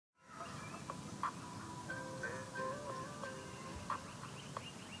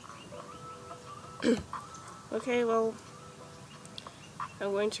Okay, well,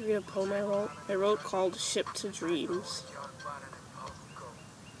 I'm going to read a poem I wrote called Ship to Dreams.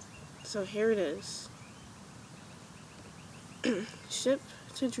 So here it is. Ship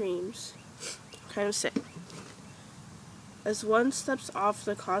to Dreams. Kind of sick. As one steps off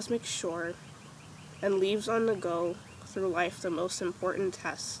the cosmic shore and leaves on the go through life the most important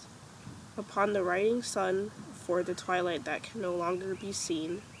test, upon the rising sun for the twilight that can no longer be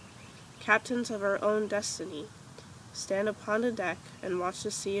seen, captains of our own destiny, stand upon the deck and watch the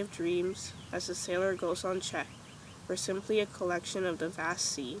sea of dreams as the sailor goes on check, or simply a collection of the vast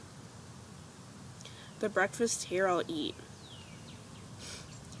sea. The breakfast here I'll eat,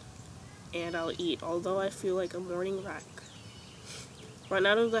 and I'll eat, although I feel like a morning wreck. Run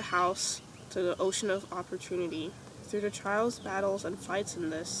out of the house to the ocean of opportunity. Through the trials, battles, and fights in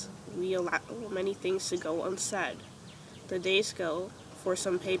this, we allow many things to go unsaid. The days go for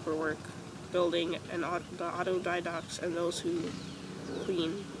some paperwork, building, and the autodidacts and those who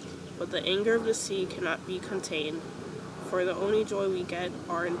clean. But the anger of the sea cannot be contained, for the only joy we get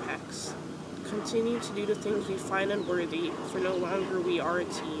are in pecks. Continue to do the things we find unworthy, for no longer we are a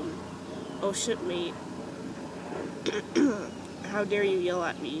team. Oh, shipmate, how dare you yell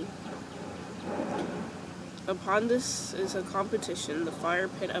at me? Upon this is a competition, the fire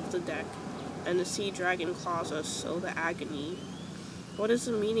pit of the deck, and the sea dragon claws us, so the agony. What is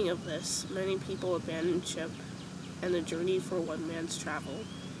the meaning of this? Many people abandon ship, and the journey for one man's travel.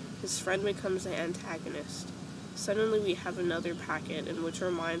 His friend becomes the antagonist. Suddenly we have another packet in which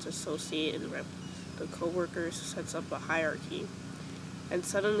our minds associate and rip. The co-workers sets up a hierarchy. And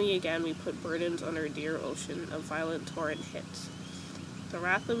suddenly again we put burdens on our dear ocean, a violent torrent hits. The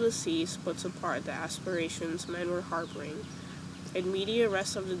wrath of the sea splits apart the aspirations men were harboring. In media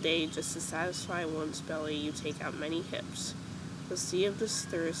rest of the day, just to satisfy one's belly, you take out many hips. The sea of this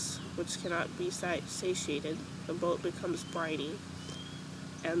thirst, which cannot be satiated, the boat becomes briny.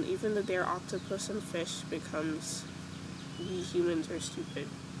 And even the dear octopus and fish becomes, we humans are stupid.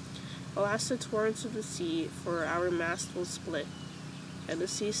 Alas, the torrents of the sea, for our mast will split, and the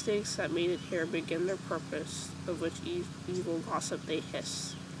sea snakes that made it here begin their purpose, of which evil gossip they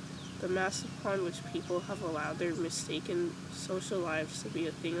hiss. The mass upon which people have allowed their mistaken social lives to be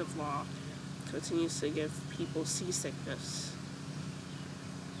a thing of law continues to give people seasickness.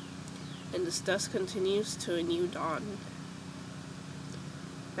 And this dusk continues to a new dawn.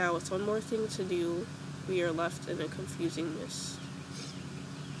 Now, with one more thing to do, we are left in a confusing mist,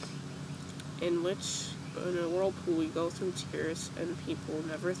 in which, in a whirlpool, we go through tears, and people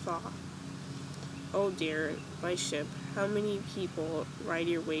never thaw. Oh dear, my ship, how many people ride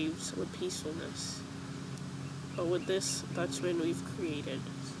your waves with peacefulness? But with this Dutchman we've created,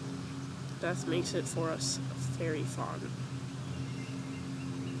 death makes it for us very fond.